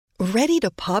Ready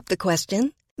to pop the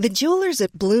question? The jewelers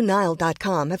at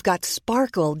BlueNile.com have got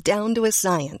sparkle down to a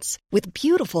science with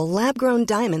beautiful lab-grown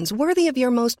diamonds worthy of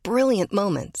your most brilliant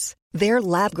moments. Their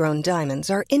lab-grown diamonds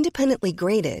are independently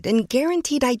graded and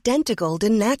guaranteed identical to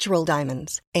natural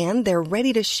diamonds, and they're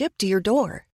ready to ship to your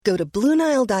door. Go to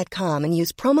BlueNile.com and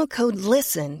use promo code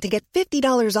LISTEN to get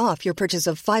 $50 off your purchase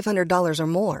of $500 or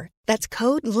more. That's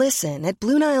code LISTEN at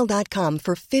BlueNile.com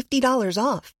for $50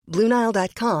 off.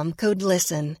 BlueNile.com, code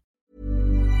LISTEN.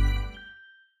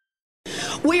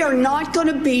 We are not going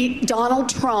to beat Donald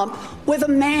Trump with a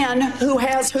man who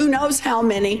has who knows how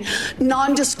many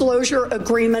non-disclosure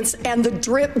agreements and the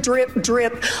drip, drip,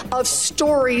 drip of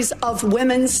stories of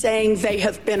women saying they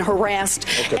have been harassed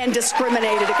and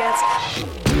discriminated against.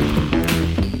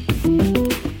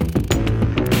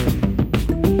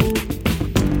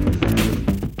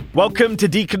 Welcome to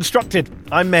Deconstructed.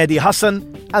 I'm Mehdi Hasan,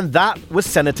 and that was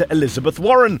Senator Elizabeth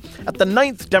Warren at the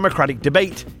 9th Democratic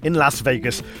debate in Las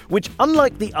Vegas, which,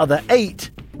 unlike the other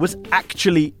 8, was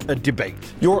actually a debate.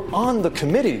 You're on the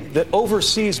committee that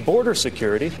oversees border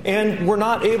security, and we're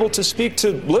not able to speak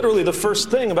to literally the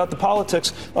first thing about the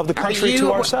politics of the country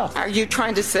to ourselves. Are you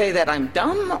trying to say that I'm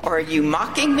dumb, or are you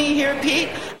mocking me here, Pete?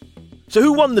 So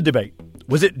who won the debate?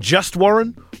 Was it just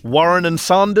Warren? Warren and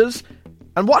Sanders?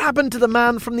 And what happened to the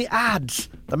man from the ads?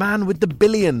 The man with the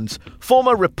billions?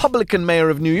 Former Republican mayor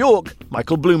of New York,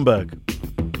 Michael Bloomberg.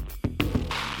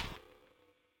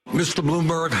 Mr.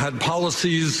 Bloomberg had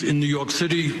policies in New York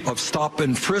City of stop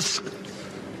and frisk,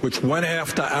 which went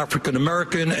after African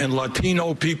American and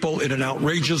Latino people in an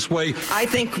outrageous way. I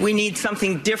think we need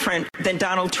something different than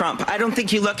Donald Trump. I don't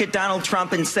think you look at Donald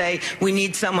Trump and say we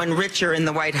need someone richer in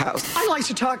the White House. I'd like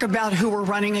to talk about who we're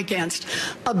running against.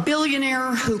 A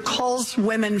billionaire who calls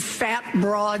women fat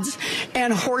broads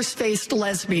and horse-faced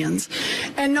lesbians.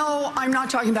 And no, I'm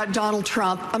not talking about Donald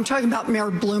Trump. I'm talking about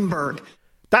Mayor Bloomberg.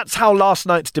 That's how last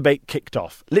night's debate kicked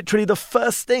off. Literally the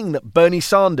first thing that Bernie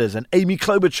Sanders and Amy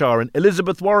Klobuchar and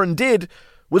Elizabeth Warren did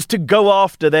was to go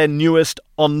after their newest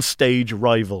on-stage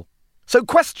rival. So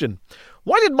question,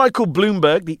 why did Michael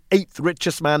Bloomberg, the 8th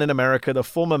richest man in America, the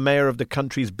former mayor of the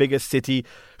country's biggest city,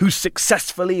 who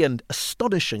successfully and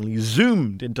astonishingly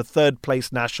zoomed into third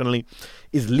place nationally,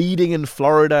 is leading in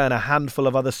Florida and a handful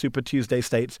of other Super Tuesday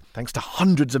states, thanks to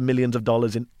hundreds of millions of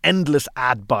dollars in endless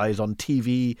ad buys on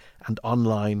TV and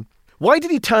online? Why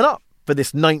did he turn up for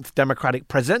this 9th Democratic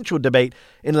presidential debate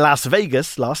in Las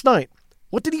Vegas last night?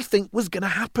 What did he think was going to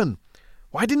happen?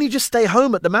 Why didn't he just stay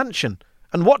home at the mansion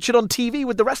and watch it on TV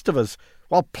with the rest of us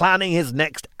while planning his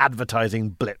next advertising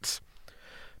blitz?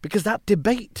 Because that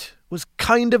debate was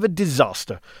kind of a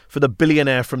disaster for the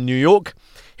billionaire from New York.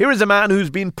 Here is a man who's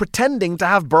been pretending to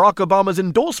have Barack Obama's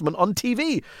endorsement on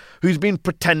TV, who's been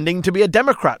pretending to be a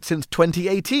Democrat since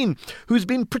 2018, who's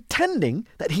been pretending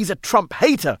that he's a Trump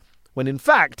hater, when in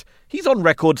fact, he's on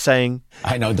record saying,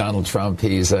 I know Donald Trump.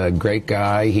 He's a great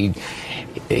guy. He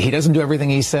doesn't do everything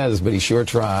he says, but he sure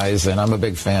tries, and I'm a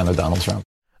big fan of Donald Trump.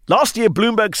 Last year,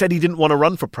 Bloomberg said he didn't want to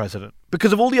run for president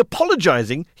because of all the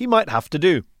apologizing he might have to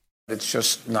do. It's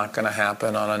just not going to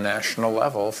happen on a national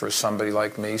level for somebody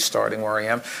like me starting where I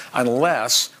am,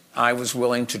 unless I was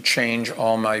willing to change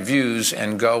all my views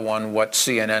and go on what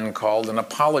CNN called an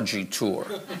apology tour.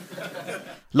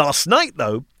 Last night,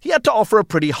 though, he had to offer a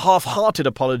pretty half-hearted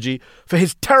apology for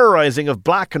his terrorizing of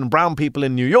black and brown people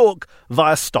in New York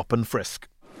via stop and frisk.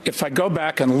 If I go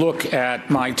back and look at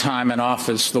my time in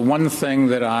office, the one thing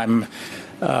that I'm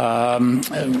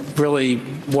really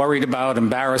worried about,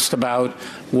 embarrassed about,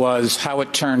 was how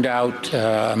it turned out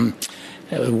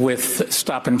with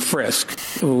stop and frisk.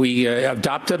 We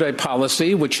adopted a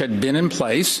policy which had been in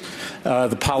place,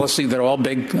 the policy that all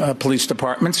big police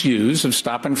departments use of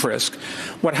stop and frisk.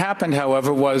 What happened,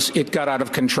 however, was it got out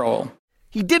of control.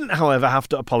 He didn't, however, have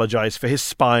to apologise for his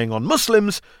spying on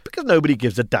Muslims because nobody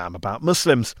gives a damn about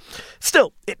Muslims.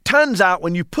 Still, it turns out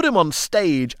when you put him on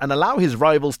stage and allow his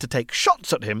rivals to take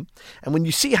shots at him, and when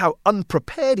you see how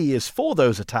unprepared he is for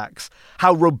those attacks,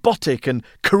 how robotic and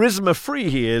charisma-free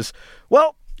he is,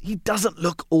 well, he doesn't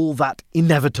look all that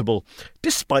inevitable,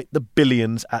 despite the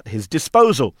billions at his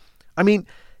disposal. I mean,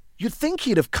 you'd think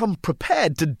he'd have come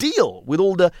prepared to deal with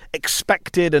all the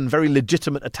expected and very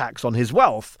legitimate attacks on his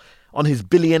wealth, on his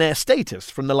billionaire status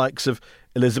from the likes of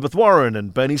Elizabeth Warren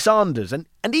and Bernie Sanders, and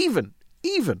even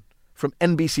from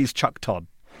NBC's Chuck Todd.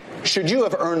 Should you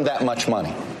have earned that much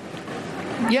money?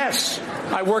 Yes,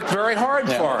 I worked very hard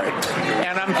for it,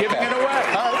 and I'm giving it away.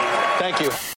 Thank you.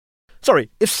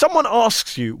 Sorry, if someone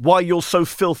asks you why you're so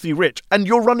filthy rich and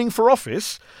you're running for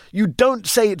office, you don't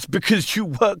say it's because you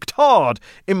worked hard,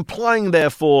 implying,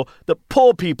 therefore, that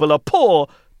poor people are poor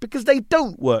because they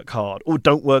don't work hard or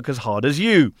don't work as hard as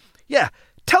you. Yeah,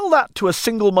 tell that to a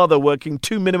single mother working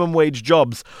 2 minimum wage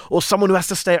jobs or someone who has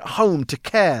to stay at home to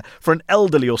care for an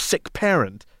elderly or sick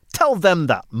parent. Tell them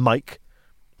that, Mike.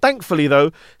 Thankfully,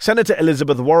 though, Senator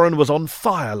Elizabeth Warren was on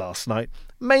fire last night,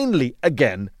 mainly,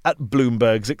 again, at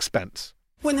Bloomberg's expense.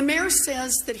 When the mayor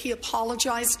says that he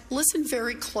apologized, listen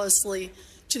very closely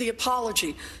to the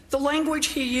apology. The language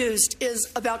he used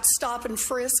is about stop and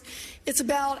frisk. It's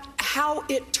about how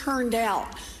it turned out.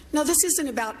 Now, this isn't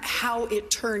about how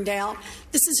it turned out.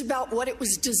 This is about what it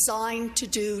was designed to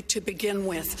do to begin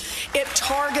with. It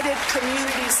targeted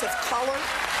communities of color.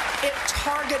 It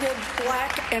targeted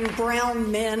black and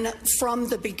brown men from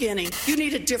the beginning. You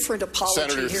need a different apology.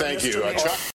 Senator, here, thank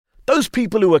you. Those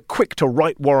people who were quick to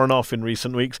write Warren off in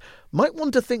recent weeks might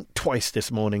want to think twice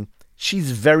this morning.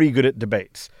 She's very good at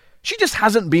debates. She just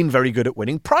hasn't been very good at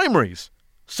winning primaries.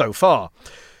 So far.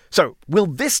 So, will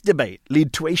this debate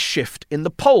lead to a shift in the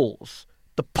polls?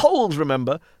 The polls,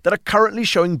 remember, that are currently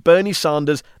showing Bernie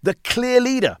Sanders the clear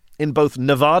leader in both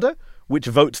Nevada, which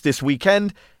votes this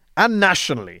weekend, and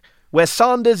nationally, where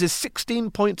Sanders is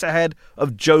 16 points ahead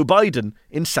of Joe Biden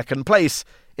in second place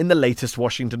in the latest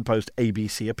Washington Post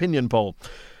ABC opinion poll.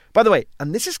 By the way,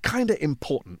 and this is kind of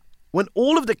important, when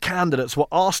all of the candidates were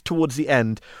asked towards the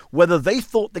end whether they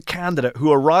thought the candidate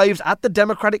who arrives at the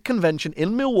Democratic convention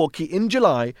in Milwaukee in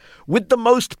July with the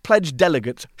most pledged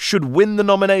delegates should win the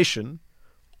nomination,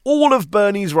 all of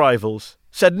Bernie's rivals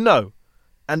said no,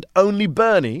 and only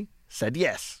Bernie said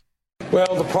yes.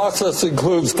 Well, the process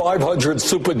includes 500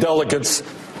 superdelegates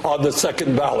on the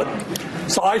second ballot.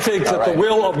 So I think that the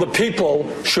will of the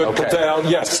people should prevail.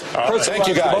 Yes. Thank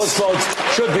you, guys. Most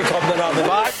votes should become the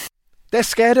nominee. They're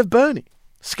scared of Bernie,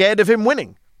 scared of him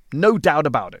winning, no doubt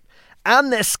about it.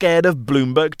 And they're scared of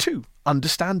Bloomberg too,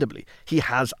 understandably. He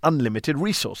has unlimited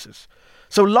resources.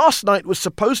 So last night was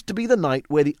supposed to be the night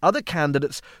where the other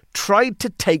candidates tried to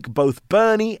take both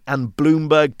Bernie and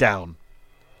Bloomberg down.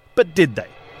 But did they?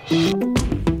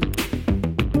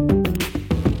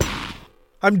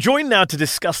 I'm joined now to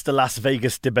discuss the Las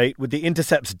Vegas debate with The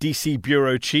Intercept's DC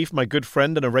bureau chief, my good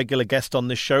friend and a regular guest on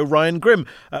this show, Ryan Grim.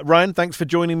 Ryan, thanks for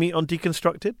joining me on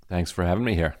Deconstructed. Thanks for having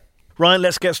me here. Ryan,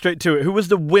 let's get straight to it. Who was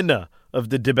the winner of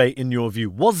the debate in your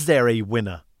view? Was there a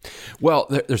winner? Well,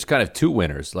 there's kind of two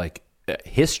winners.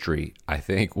 History, I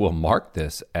think, will mark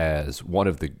this as one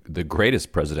of the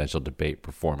greatest presidential debate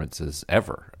performances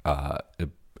ever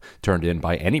turned in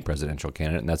by any presidential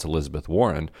candidate, and that's Elizabeth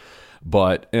Warren.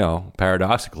 But,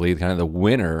 paradoxically, kind of the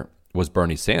winner was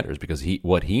Bernie Sanders, because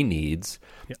what he needs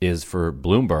is for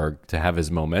Bloomberg to have his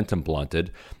momentum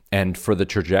blunted and for the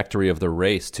trajectory of the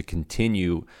race to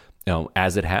continue,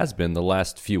 as it has been the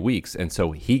last few weeks. And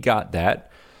so he got that,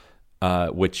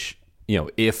 which,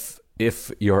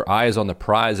 if your eye is on the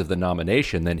prize of the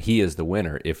nomination, then he is the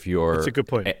winner. That's a good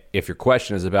point. If your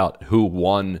question is about who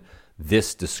won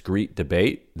this discrete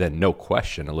debate, then no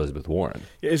question, Elizabeth Warren.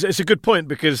 It's a good point,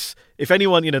 because if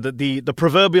anyone, the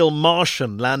proverbial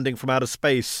Martian landing from outer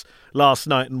space last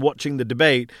night and watching the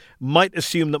debate might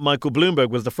assume that Michael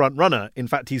Bloomberg was the front runner. In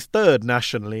fact, he's third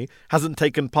nationally, hasn't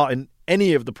taken part in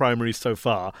any of the primaries so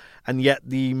far, and yet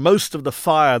the most of the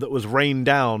fire that was rained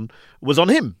down was on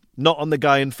him, not on the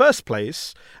guy in first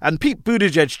place. And Pete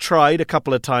Buttigieg tried a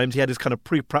couple of times. He had his kind of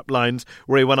pre-prep lines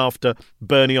where he went after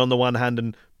Bernie on the one hand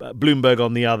and Bloomberg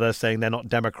on the other, saying they're not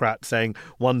Democrats, saying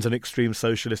one's an extreme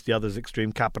socialist, the other's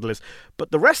extreme capitalist. But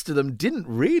the rest of them didn't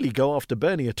really go after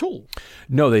Bernie at all.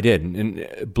 No, they didn't. And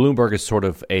Bloomberg is sort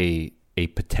of a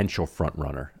potential front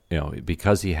runner,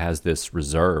 because he has this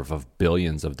reserve of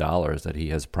billions of dollars that he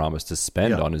has promised to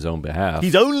spend on his own behalf.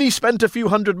 He's only spent a few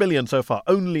 $100 million so far.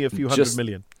 Only a few $100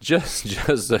 million. Just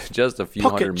a few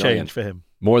Pocket $100 million. change for him.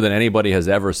 More than anybody has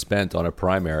ever spent on a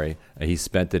primary. He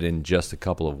spent it in just a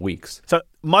couple of weeks. So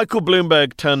Michael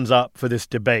Bloomberg turns up for this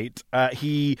debate.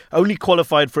 He only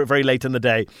qualified for it very late in the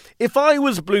day. If I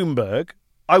was Bloomberg,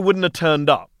 I wouldn't have turned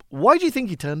up. Why do you think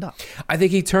he turned up? I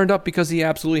think he turned up because he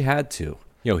absolutely had to.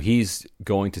 He's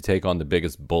going to take on the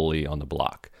biggest bully on the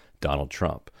block, Donald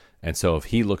Trump. And so if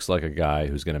he looks like a guy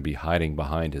who's going to be hiding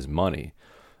behind his money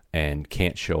and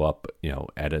can't show up,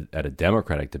 at a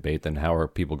Democratic debate, then how are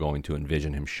people going to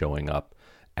envision him showing up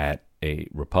at a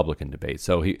Republican debate?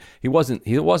 So he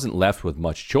wasn't left with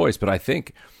much choice. But I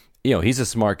think, he's a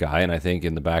smart guy, and I think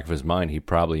in the back of his mind he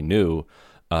probably knew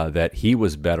that he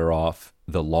was better off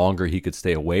the longer he could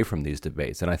stay away from these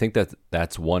debates. And I think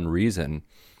that's one reason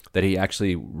that he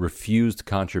actually refused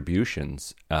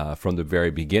contributions from the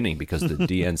very beginning because the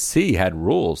DNC had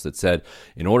rules that said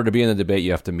in order to be in the debate,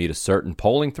 you have to meet a certain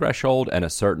polling threshold and a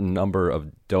certain number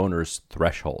of donors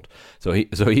threshold. So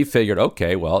he figured,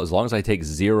 okay, well, as long as I take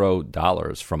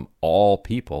 $0 from all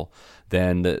people,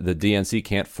 then the DNC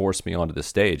can't force me onto the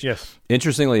stage. Yes.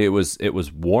 Interestingly, it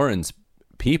was Warren's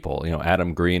people,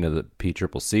 Adam Green of the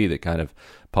PCCC, that kind of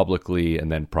publicly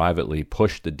and then privately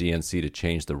pushed the DNC to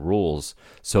change the rules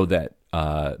so that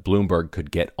Bloomberg could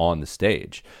get on the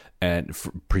stage. And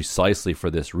precisely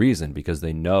for this reason, because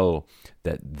they know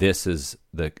that this is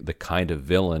the kind of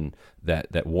villain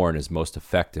that Warren is most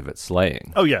effective at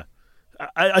slaying. Oh, yeah.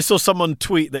 I saw someone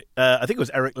tweet that, I think it was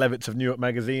Eric Levitz of New York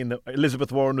Magazine, that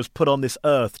Elizabeth Warren was put on this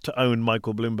earth to own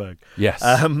Michael Bloomberg. Yes.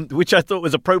 Which I thought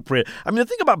was appropriate. I mean, the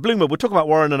thing about Bloomberg, we'll talk about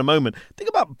Warren in a moment. The thing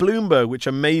about Bloomberg, which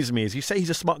amazed me, is you say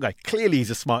he's a smart guy. Clearly he's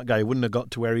a smart guy. He wouldn't have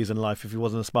got to where he is in life if he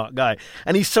wasn't a smart guy.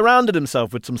 And he surrounded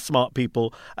himself with some smart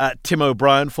people. Tim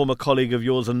O'Brien, former colleague of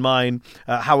yours and mine,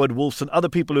 Howard Wolfson, other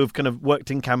people who have kind of worked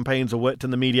in campaigns or worked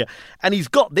in the media. And he's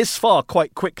got this far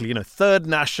quite quickly, third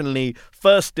nationally,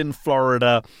 first in Florida,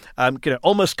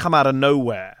 almost come out of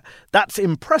nowhere. That's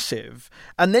impressive.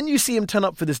 And then you see him turn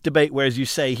up for this debate where, as you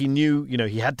say, he knew,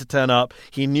 he had to turn up.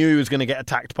 He knew he was going to get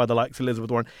attacked by the likes of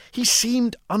Elizabeth Warren. He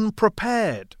seemed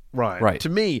unprepared. Right. To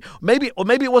me, maybe it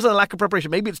wasn't a lack of preparation.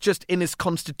 Maybe it's just in his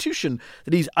constitution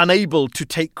that he's unable to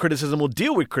take criticism or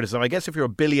deal with criticism. I guess if you're a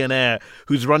billionaire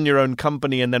who's run your own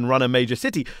company and then run a major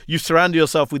city, you surround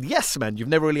yourself with yes men. You've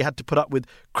never really had to put up with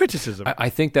criticism. I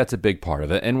think that's a big part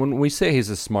of it. And when we say he's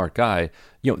a smart guy,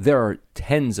 there are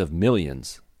tens of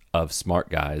millions of smart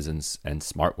guys and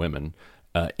smart women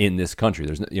in this country.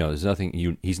 There's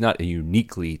nothing. He's not a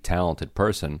uniquely talented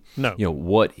person. No.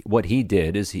 What he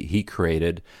did is he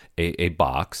created a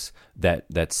box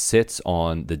that sits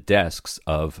on the desks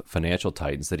of financial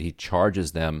titans that he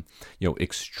charges them,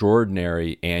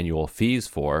 extraordinary annual fees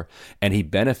for, and he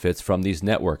benefits from these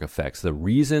network effects. The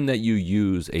reason that you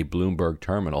use a Bloomberg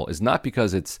terminal is not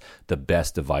because it's the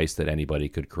best device that anybody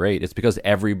could create. It's because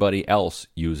everybody else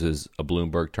uses a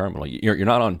Bloomberg terminal. You're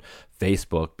not on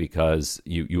Facebook because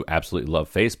you absolutely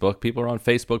love Facebook. People are on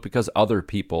Facebook because other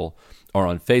people are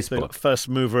on Facebook. First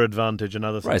mover advantage and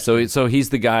other things. Right. So he's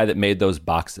the guy that made those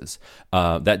boxes.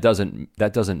 That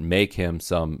doesn't make him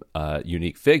some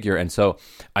unique figure. And so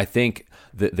I think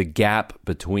the gap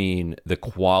between the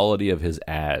quality of his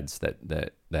ads that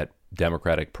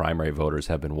Democratic primary voters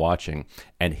have been watching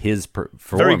and his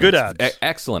performance. Very good ads.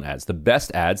 Excellent ads. The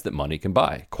best ads that money can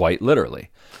buy, quite literally.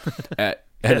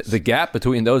 And Yes. the gap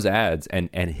between those ads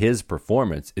and his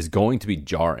performance is going to be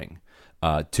jarring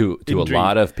to a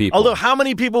lot of people. Although how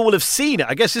many people will have seen it?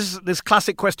 I guess this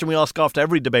classic question we ask after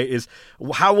every debate is,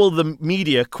 how will the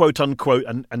media, quote unquote,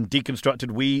 and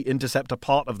deconstructed, we Intercept a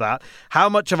part of that, how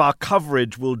much of our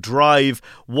coverage will drive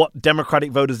what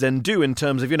Democratic voters then do in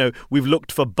terms of, we've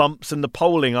looked for bumps in the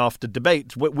polling after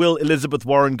debates. Will Elizabeth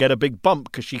Warren get a big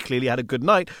bump because she clearly had a good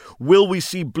night? Will we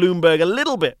see Bloomberg a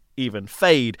little bit even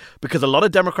fade? Because a lot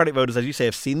of Democratic voters, as you say,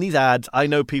 have seen these ads. I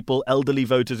know people, elderly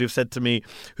voters, who've said to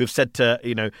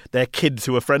their kids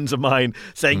who are friends of mine,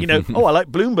 saying, oh, I like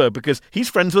Bloomberg because he's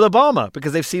friends with Obama,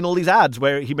 because they've seen all these ads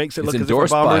where he makes it look as if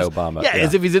Obama. Yeah,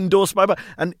 as if he's endorsed by Obama.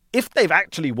 And if they've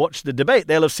actually watched the debate,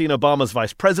 they'll have seen Obama's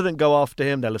vice president go after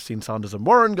him. They'll have seen Sanders and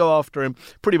Warren go after him.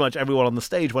 Pretty much everyone on the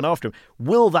stage went after him.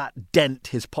 Will that dent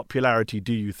his popularity,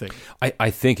 do you think? I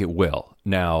think it will.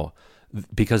 Now,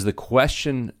 because the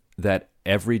question that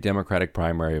every Democratic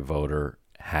primary voter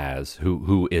has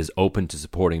who is open to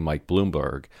supporting Mike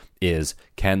Bloomberg is,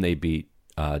 can they beat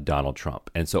Donald Trump?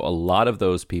 And so a lot of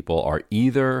those people are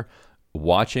either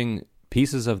watching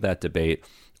pieces of that debate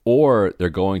or they're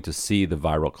going to see the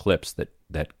viral clips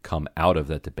that come out of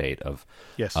that debate of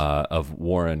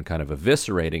Warren kind of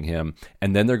eviscerating him,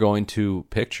 and then they're going to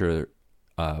picture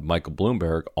Michael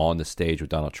Bloomberg on the stage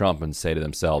with Donald Trump and say to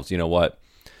themselves, you know what?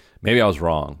 Maybe I was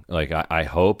wrong. Like I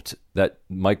hoped that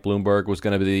Mike Bloomberg was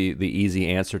going to be the easy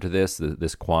answer to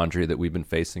this quandary that we've been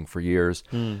facing for years.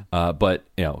 But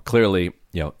clearly,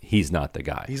 he's not the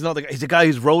guy. He's not the guy. He's the guy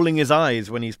who's rolling his eyes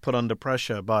when he's put under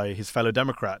pressure by his fellow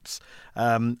Democrats.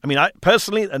 I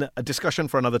personally, a discussion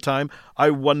for another time, I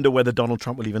wonder whether Donald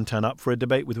Trump will even turn up for a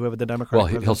debate with whoever the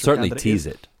Democratic Well, he'll certainly tease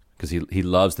it, because he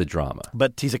loves the drama.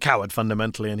 But he's a coward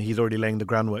fundamentally, and he's already laying the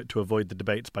groundwork to avoid the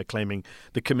debates by claiming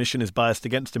the commission is biased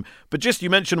against him. But you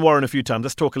mentioned Warren a few times.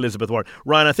 Let's talk Elizabeth Warren.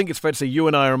 Ryan, I think it's fair to say you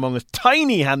and I are among a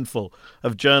tiny handful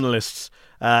of journalists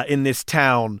in this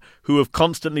town who have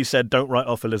constantly said, don't write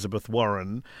off Elizabeth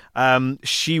Warren.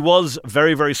 She was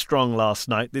very, very strong last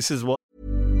night. This is what...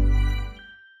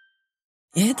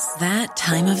 It's that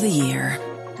time of the year.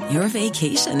 Your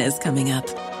vacation is coming up.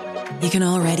 You can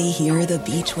already hear the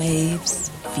beach waves,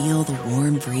 feel the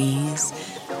warm breeze,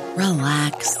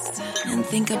 relax, and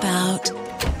think about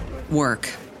work.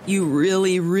 You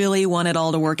really, really want it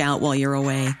all to work out while you're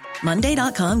away.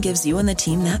 Monday.com gives you and the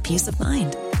team that peace of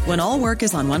mind. When all work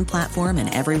is on one platform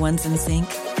and everyone's in sync,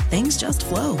 things just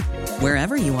flow.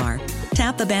 Wherever you are,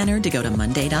 tap the banner to go to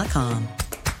Monday.com.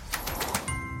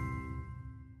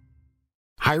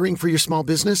 Hiring for your small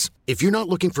business? If you're not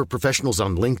looking for professionals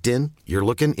on LinkedIn, you're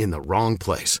looking in the wrong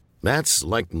place. That's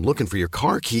like looking for your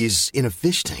car keys in a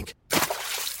fish tank.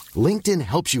 LinkedIn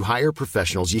helps you hire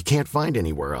professionals you can't find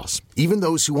anywhere else, even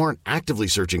those who aren't actively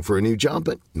searching for a new job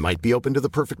but might be open to the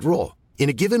perfect role. In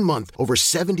a given month, over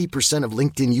 70% of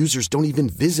LinkedIn users don't even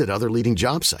visit other leading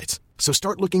job sites. So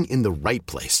start looking in the right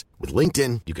place. With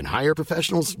LinkedIn, you can hire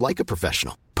professionals like a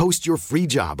professional. Post your free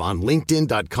job on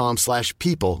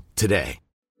linkedin.com/people today.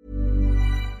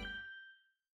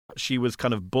 She was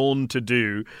kind of born to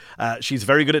do. She's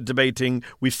very good at debating.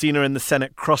 We've seen her in the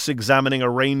Senate cross-examining a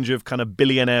range of kind of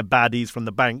billionaire baddies from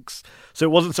the banks. So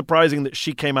it wasn't surprising that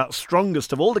she came out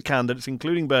strongest of all the candidates,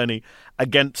 including Bernie,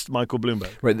 against Michael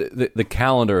Bloomberg. Right. The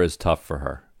calendar is tough for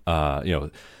her.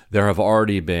 There have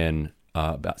already been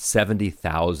about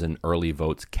 70,000 early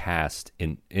votes cast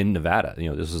in Nevada.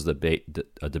 This was a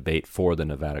debate for the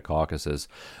Nevada caucuses.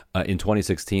 In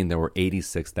 2016, there were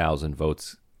 86,000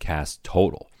 votes cast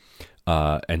total.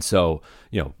 And so,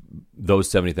 those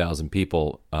 70,000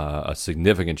 people, a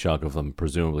significant chunk of them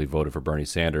presumably voted for Bernie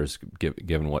Sanders,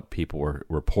 given what people were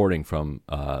reporting from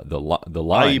the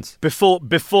lines.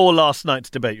 Before last night's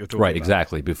debate, you're talking right, about.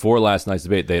 Exactly. Before last night's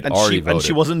debate, they had already voted. And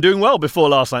she wasn't doing well before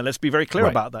last night. Let's be very clear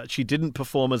Right. about that. She didn't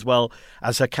perform as well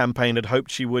as her campaign had hoped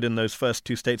she would in those first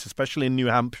two states, especially in New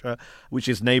Hampshire, which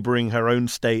is neighboring her own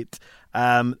state.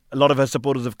 A lot of her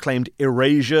supporters have claimed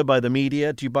erasure by the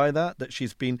media. Do you buy that? That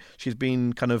she's been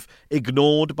kind of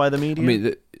ignored by the media? I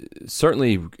mean,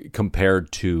 certainly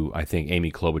compared to, I think, Amy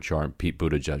Klobuchar and Pete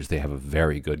Buttigieg, they have a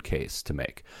very good case to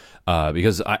make.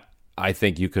 Because I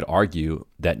think you could argue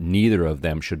that neither of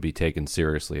them should be taken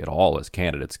seriously at all as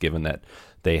candidates, given that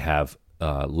they have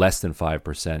less than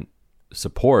 5%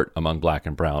 support among black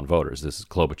and brown voters. This is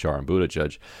Klobuchar and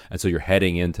Buttigieg. And so you're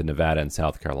heading into Nevada and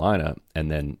South Carolina and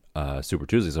then Super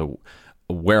Tuesday. So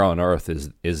where on earth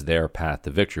is their path to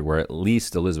victory, where at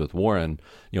least Elizabeth Warren,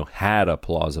 had a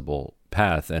plausible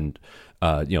path, and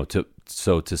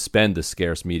to spend the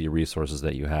scarce media resources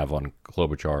that you have on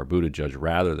Klobuchar or Buttigieg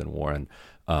rather than Warren,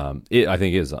 I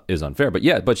think is unfair.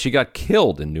 But she got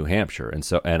killed in New Hampshire,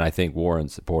 and I think Warren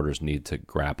supporters need to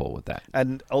grapple with that.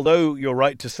 And although you're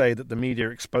right to say that the media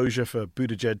exposure for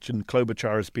Buttigieg and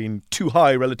Klobuchar has been too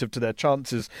high relative to their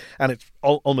chances, and it's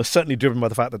almost certainly driven by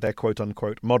the fact that they're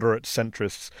quote-unquote moderate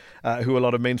centrists, who a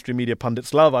lot of mainstream media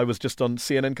pundits love. I was just on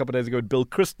CNN a couple of days ago with Bill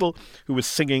Kristol, who was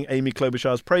singing Amy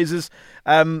Klobuchar's praises.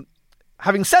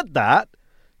 Having said that,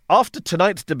 after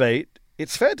tonight's debate,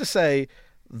 it's fair to say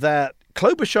that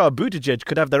Klobuchar-Buttigieg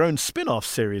could have their own spin-off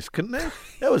series, couldn't they?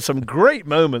 There were some great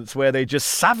moments where they just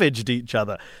savaged each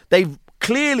other. They've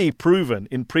clearly proven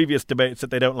in previous debates that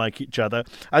they don't like each other.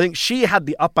 I think she had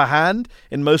the upper hand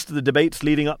in most of the debates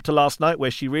leading up to last night,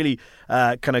 where she really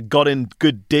kind of got in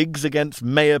good digs against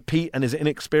Mayor Pete and his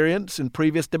inexperience in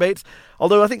previous debates.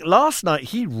 Although I think last night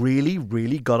he really,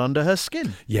 really got under her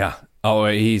skin. Yeah. Oh,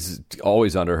 he's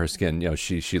always under her skin.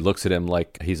 She looks at him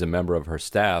like he's a member of her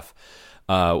staff.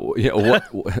 What?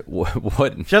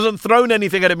 She hasn't thrown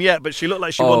anything at him yet, but she looked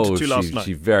like she wanted to last night.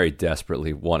 She very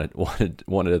desperately wanted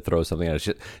to throw something at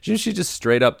him. She just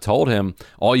straight up told him,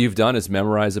 "All you've done is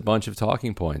memorize a bunch of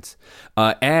talking points."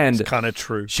 And it's kind of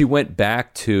true. She went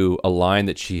back to a line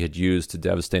that she had used to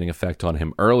devastating effect on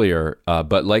him earlier.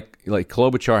 But like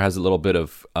Klobuchar has a little bit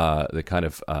of the kind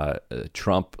of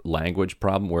Trump language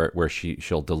problem, where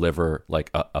she'll deliver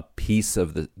like a piece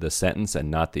of the sentence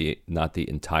and not the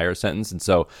entire sentence. And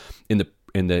so in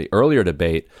the earlier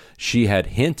debate, she had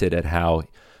hinted at how,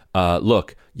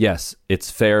 look, yes, it's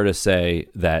fair to say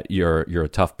that you're a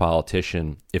tough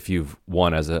politician if you've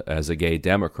won as a gay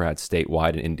Democrat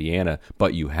statewide in Indiana,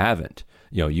 but you haven't.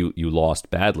 You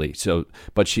lost badly. So,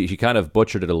 but she kind of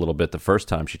butchered it a little bit the first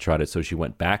time she tried it. So she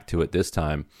went back to it this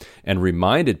time and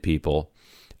reminded people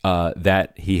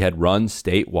that he had run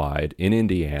statewide in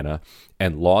Indiana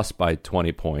and lost by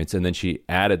 20 points. And then she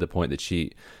added the point that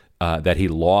that he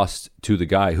lost to the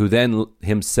guy who then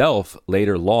himself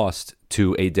later lost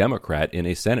to a Democrat in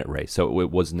a Senate race. So it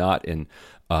was not an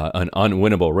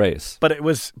unwinnable race. But it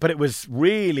was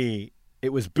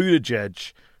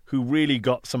Buttigieg who really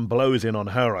got some blows in on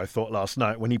her, I thought, last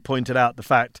night, when he pointed out the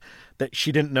fact that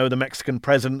she didn't know the Mexican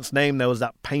president's name. There was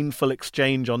that painful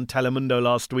exchange on Telemundo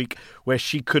last week where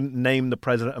she couldn't name the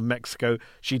president of Mexico.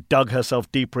 She dug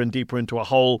herself deeper and deeper into a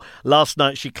hole. Last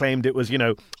night she claimed it was,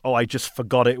 I just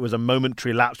forgot it. It was a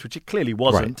momentary lapse, which it clearly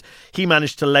wasn't. Right. He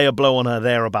managed to lay a blow on her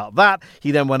there about that. He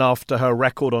then went after her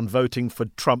record on voting for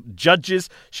Trump judges.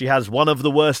 She has one of the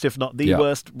worst, if not the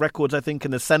worst, records, I think, in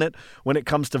the Senate when it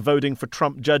comes to voting for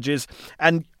Trump judges.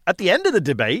 And at the end of the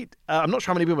debate, I'm not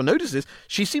sure how many people noticed this,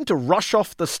 she seemed to rush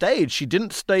off the stage. She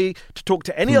didn't stay to talk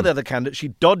to any of the other candidates. She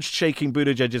dodged shaking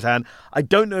Buttigieg's hand. I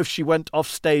don't know if she went off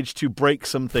stage to break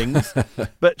some things,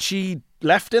 but she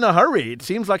left in a hurry. It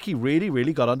seems like he really,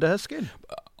 really got under her skin.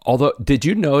 Although, did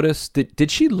you notice, did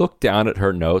she look down at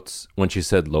her notes when she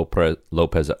said Lopez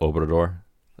Obrador?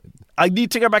 I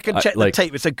need to go back and check the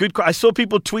tape. It's a good. I saw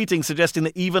people tweeting suggesting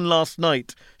that even last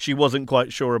night she wasn't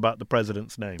quite sure about the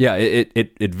president's name. Yeah,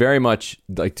 it very much,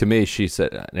 like, to me, she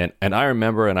said, and I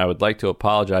remember, and I would like to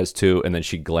apologize to, and then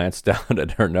she glanced down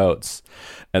at her notes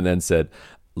and then said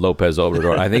Lopez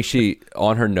Obrador. I think she,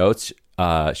 on her notes,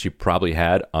 she probably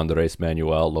had Andrés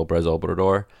Manuel López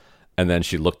Obrador, and then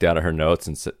she looked down at her notes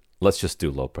and said, let's just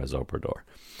do López Obrador.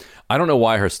 I don't know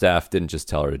why her staff didn't just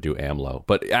tell her to do AMLO,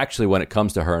 but actually, when it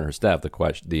comes to her and her staff,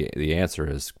 the answer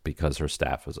is because her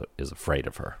staff is afraid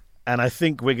of her. And I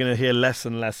think we're going to hear less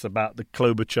and less about the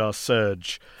Klobuchar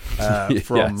surge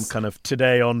from kind of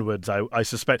today onwards. I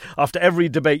suspect after every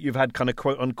debate, you've had kind of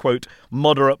quote unquote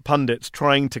moderate pundits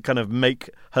trying to kind of make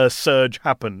her surge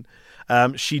happen.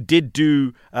 She did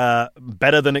do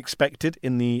better than expected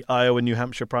in the Iowa, New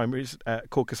Hampshire primaries,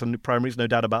 caucus and primaries, no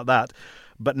doubt about that.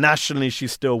 But nationally,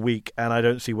 she's still weak, and I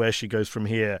don't see where she goes from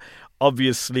here.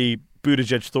 Obviously,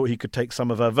 Buttigieg thought he could take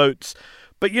some of her votes.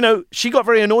 But, she got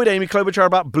very annoyed, Amy Klobuchar,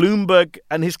 about Bloomberg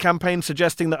and his campaign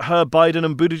suggesting that her, Biden,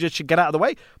 and Buttigieg should get out of the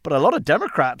way. But a lot of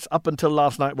Democrats, up until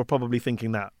last night, were probably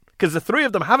thinking that. Because the three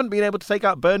of them haven't been able to take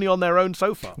out Bernie on their own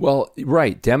so far. Well,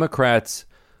 right. Democrats,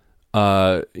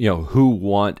 who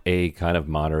want a kind of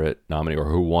moderate nominee or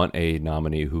who want a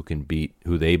nominee who can beat,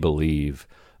 who they believe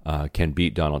can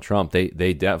beat Donald Trump,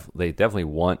 they definitely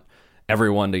want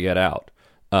everyone to get out,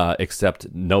 except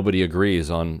nobody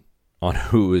agrees on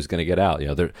who is going to get out.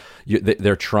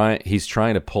 They're trying. He's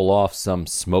trying to pull off some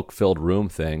smoke-filled room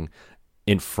thing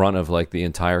in front of like the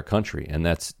entire country, and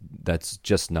that's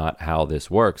just not how this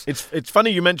works. It's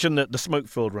funny you mentioned the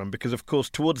smoke-filled room because, of course,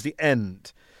 towards the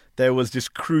end there was this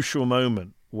crucial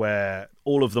moment where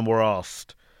all of them were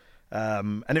asked.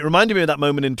 And it reminded me of that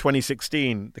moment in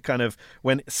 2016, the kind of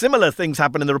when similar things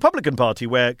happened in the Republican Party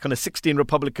where kind of 16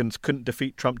 Republicans couldn't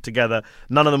defeat Trump together.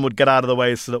 None of them would get out of the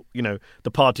way so that,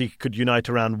 the party could unite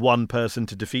around one person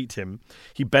to defeat him.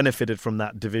 He benefited from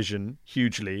that division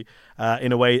hugely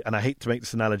in a way. And I hate to make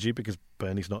this analogy because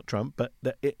Bernie's not Trump, but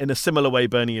in a similar way,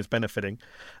 Bernie is benefiting.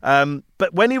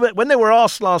 But when they were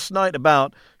asked last night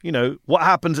about, what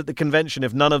happens at the convention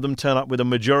if none of them turn up with a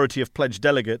majority of pledged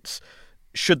delegates,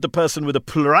 should the person with a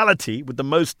plurality, with the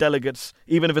most delegates,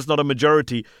 even if it's not a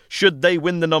majority, should they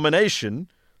win the nomination?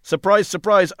 Surprise,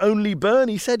 surprise, only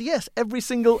Bernie said yes. Every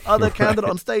single other candidate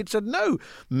on stage said no.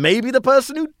 Maybe the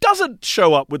person who doesn't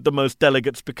show up with the most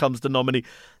delegates becomes the nominee.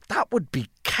 That would be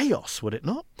chaos, would it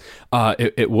not?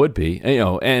 It would be.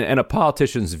 And a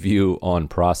politician's view on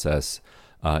process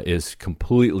is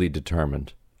completely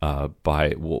determined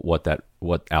by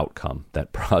what outcome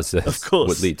that process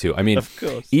would lead to. I mean,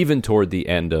 even toward the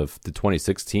end of the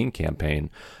 2016 campaign,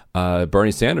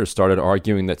 Bernie Sanders started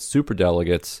arguing that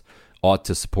superdelegates ought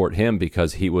to support him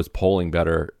because he was polling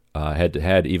better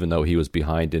head-to-head, even though he was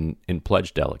behind in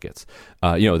pledged delegates.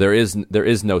 There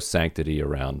is no sanctity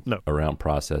around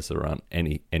process, around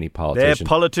any politician. They're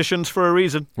politicians for a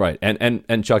reason. Right.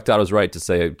 And Chuck Todd was right to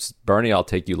say, Bernie, I'll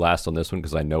take you last on this one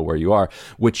because I know where you are,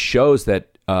 which shows that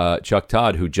Chuck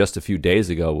Todd, who just a few days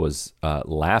ago was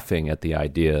laughing at the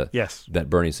idea that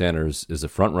Bernie Sanders is a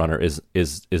front runner,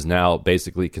 is now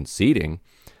basically conceding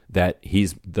that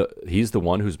he's the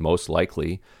one who's most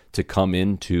likely to come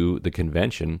into the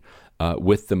convention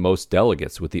with the most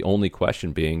delegates, with the only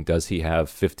question being, does he have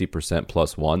 50%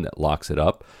 plus one that locks it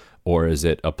up, or is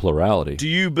it a plurality? Do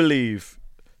you believe,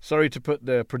 sorry to put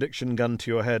the prediction gun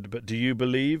to your head, but do you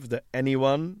believe that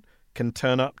anyone can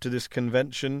turn up to this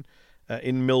convention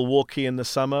in Milwaukee in the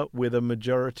summer with a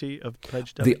majority of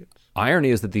pledged delegates? The irony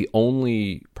is that the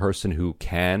only person who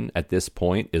can at this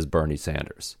point is Bernie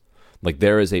Sanders. Like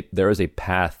there is a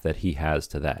path that he has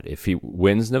to that. If he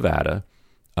wins Nevada,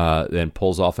 then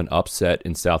pulls off an upset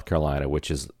in South Carolina, which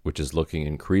is looking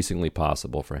increasingly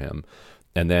possible for him,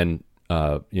 and then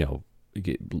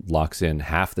locks in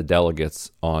half the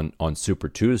delegates on Super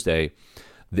Tuesday,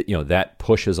 that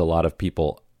pushes a lot of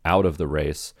people out of the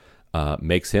race.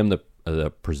 makes him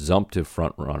the presumptive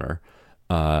front runner,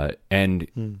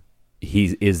 and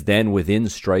he is then within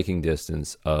striking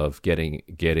distance of getting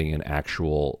an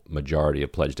actual majority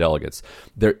of pledged delegates.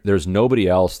 There's nobody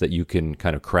else that you can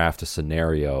kind of craft a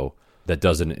scenario that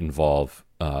doesn't involve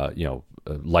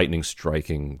lightning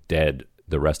striking dead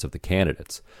the rest of the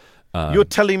candidates. You're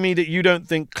telling me that you don't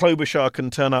think Klobuchar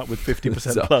can turn out with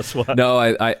 50% plus one? No,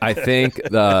 I think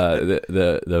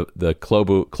the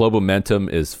Klobumentum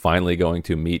is finally going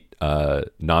to meet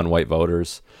non-white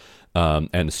voters. And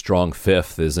a strong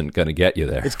fifth isn't going to get you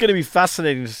there. It's going to be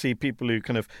fascinating to see people who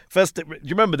kind of first. Do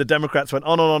you remember the Democrats went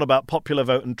on and on about popular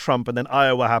vote and Trump, and then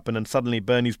Iowa happened, and suddenly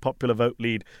Bernie's popular vote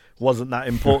lead wasn't that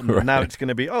important. Right. And now it's going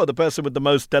to be, the person with the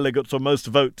most delegates or most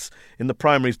votes in the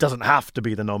primaries doesn't have to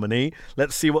be the nominee.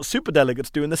 Let's see what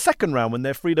superdelegates do in the second round when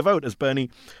they're free to vote, as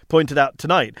Bernie pointed out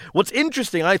tonight. What's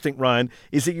interesting, I think, Ryan,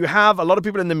 is that you have a lot of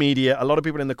people in the media, a lot of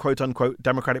people in the quote-unquote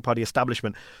Democratic Party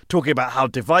establishment talking about how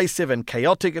divisive and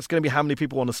chaotic it's going to be, how many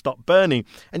people want to stop Bernie.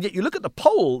 And yet you look at the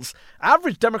polls,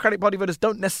 average Democratic Party voters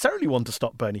don't necessarily want to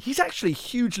stop Bernie. He's actually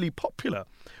hugely popular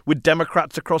with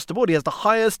Democrats across the board. He has the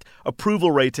highest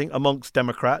approval rating amongst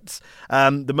Democrats.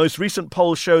 The most recent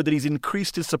polls show that he's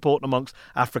increased his support amongst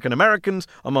African Americans,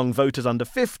 among voters under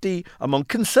 50, among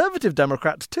conservative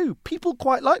Democrats too. People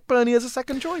quite like Bernie as a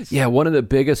second choice. Yeah, one of the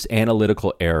biggest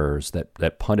analytical errors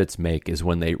that pundits make is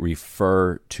when they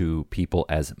refer to people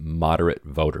as moderate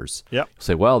voters. Yep.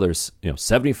 Say, well, there's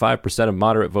 75% of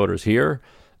moderate voters here,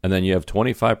 and then you have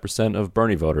 25% of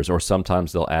Bernie voters, or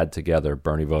sometimes they'll add together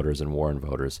Bernie voters and Warren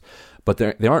voters. But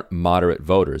they aren't moderate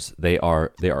voters. They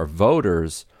are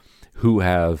voters who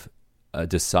have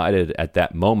decided at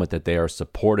that moment that they are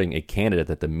supporting a candidate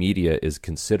that the media is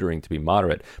considering to be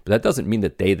moderate. But that doesn't mean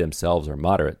that they themselves are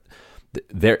moderate.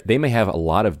 They may have a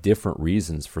lot of different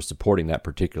reasons for supporting that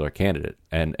particular candidate.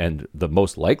 And the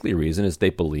most likely reason is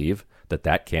they believe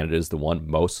that candidate is the one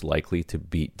most likely to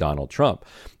beat Donald Trump.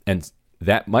 And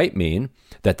that might mean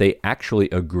that they actually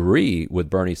agree with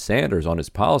Bernie Sanders on his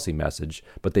policy message,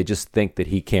 but they just think that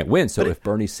he can't win. So if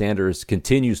Bernie Sanders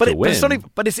continues to win,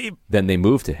 then they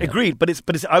move to him. Agreed. But it's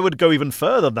I would go even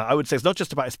further than that. I would say it's not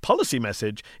just about his policy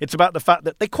message. It's about the fact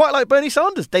that they quite like Bernie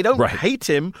Sanders. They don't hate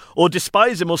him or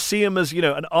despise him or see him as,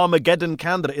 an Armageddon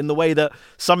candidate in the way that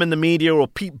some in the media or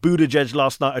Pete Buttigieg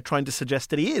last night are trying to suggest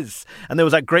that he is. And there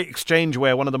was that great exchange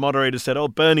where one of the moderators said,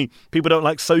 Bernie, people don't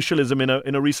like socialism in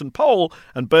a recent poll.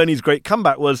 And Bernie's great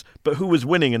comeback was, but who was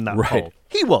winning in that poll?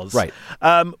 He was. Right.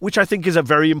 Which I think is a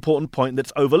very important point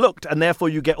that's overlooked. And therefore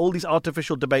you get all these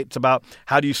artificial debates about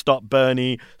how do you stop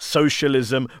Bernie,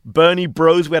 socialism, Bernie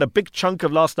bros. We had a big chunk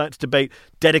of last night's debate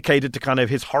dedicated to kind of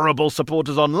his horrible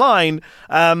supporters online.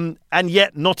 And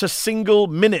yet not a single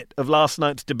minute of last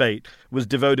night's debate was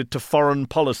devoted to foreign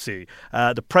policy.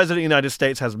 The President of the United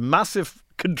States has massive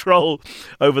control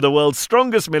over the world's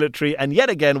strongest military. And yet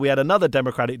again, we had another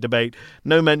Democratic debate.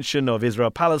 No mention of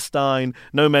Israel-Palestine,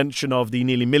 no mention of the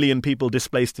nearly 1 million people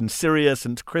displaced in Syria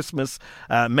since Christmas,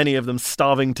 many of them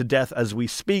starving to death as we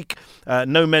speak.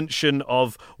 No mention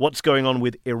of what's going on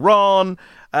with Iran.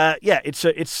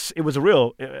 It was a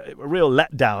real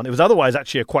letdown. It was otherwise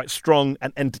actually a quite strong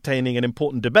and entertaining and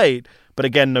important debate, but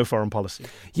again, no foreign policy.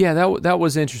 Yeah, that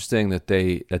was interesting that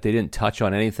they didn't touch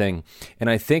on anything, and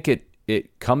I think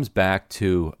it comes back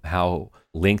to how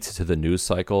linked to the news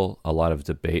cycle a lot of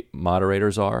debate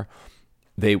moderators are.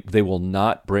 They will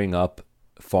not bring up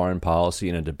foreign policy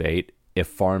in a debate if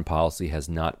foreign policy has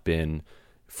not been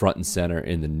front and center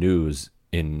in the news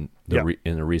in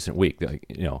the recent week.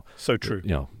 So true.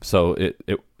 So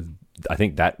I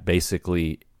think that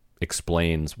basically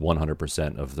explains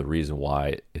 100% of the reason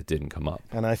why it didn't come up.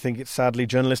 And I think it's sadly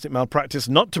journalistic malpractice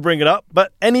not to bring it up.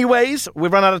 But anyways,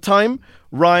 we've run out of time.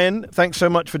 Ryan, thanks so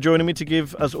much for joining me to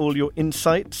give us all your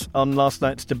insights on last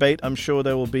night's debate. I'm sure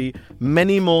there will be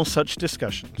many more such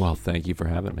discussions. Well, thank you for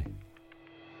having me.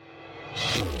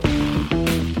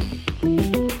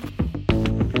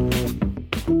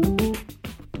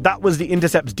 That was The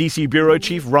Intercept's DC bureau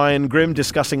chief, Ryan Grim,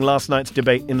 discussing last night's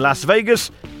debate in Las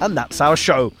Vegas, and that's our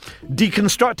show.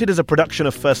 Deconstructed is a production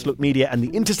of First Look Media and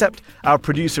The Intercept. Our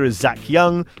producer is Zach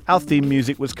Young. Our theme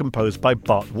music was composed by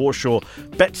Bart Warshaw.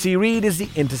 Betsy Reed is The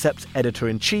Intercept's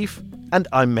editor-in-chief. And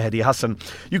I'm Mehdi Hassan.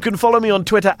 You can follow me on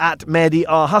Twitter at Mehdi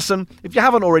R. Hassan. If you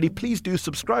haven't already, please do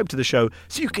subscribe to the show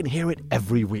so you can hear it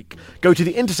every week. Go to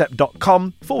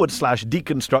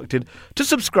theintercept.com/deconstructed to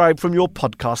subscribe from your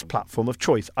podcast platform of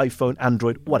choice, iPhone,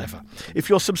 Android, whatever. If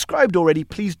you're subscribed already,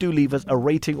 please do leave us a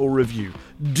rating or review.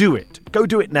 Do it. Go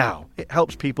do it now. It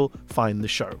helps people find the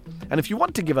show. And if you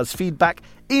want to give us feedback,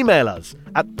 email us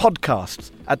at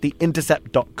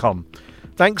podcasts@theintercept.com.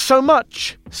 Thanks so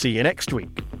much. See you next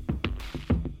week.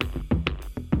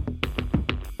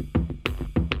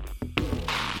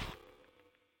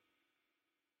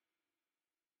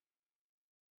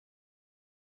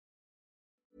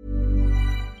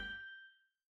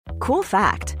 Cool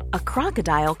fact, a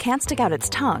crocodile can't stick out its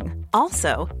tongue.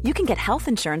 Also, you can get health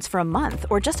insurance for a month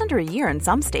or just under a year in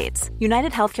some states.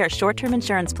 United Healthcare short-term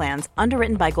insurance plans,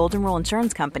 underwritten by Golden Rule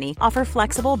Insurance Company, offer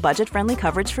flexible, budget-friendly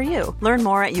coverage for you. Learn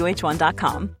more at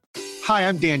uh1.com. Hi,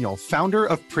 I'm Daniel, founder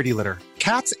of Pretty Litter.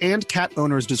 Cats and cat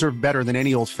owners deserve better than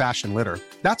any old-fashioned litter.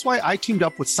 That's why I teamed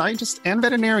up with scientists and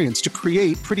veterinarians to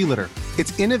create Pretty Litter.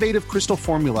 Its innovative crystal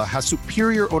formula has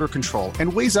superior odor control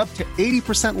and weighs up to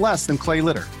 80% less than clay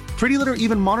litter. Pretty Litter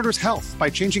even monitors health by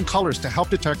changing colors to help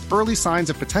detect early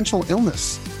signs of potential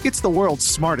illness. It's the world's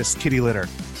smartest kitty litter.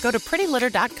 Go to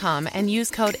prettylitter.com and use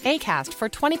code ACAST for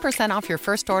 20% off your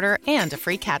first order and a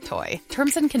free cat toy.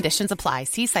 Terms and conditions apply.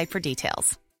 See site for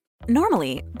details.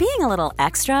 Normally, being a little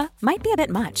extra might be a bit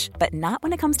much, but not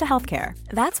when it comes to healthcare.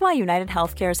 That's why United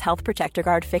Healthcare's Health Protector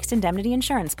Guard fixed indemnity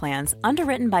insurance plans,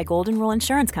 underwritten by Golden Rule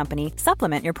Insurance Company,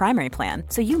 supplement your primary plan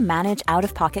so you manage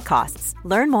out-of-pocket costs.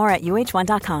 Learn more at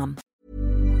uh1.com.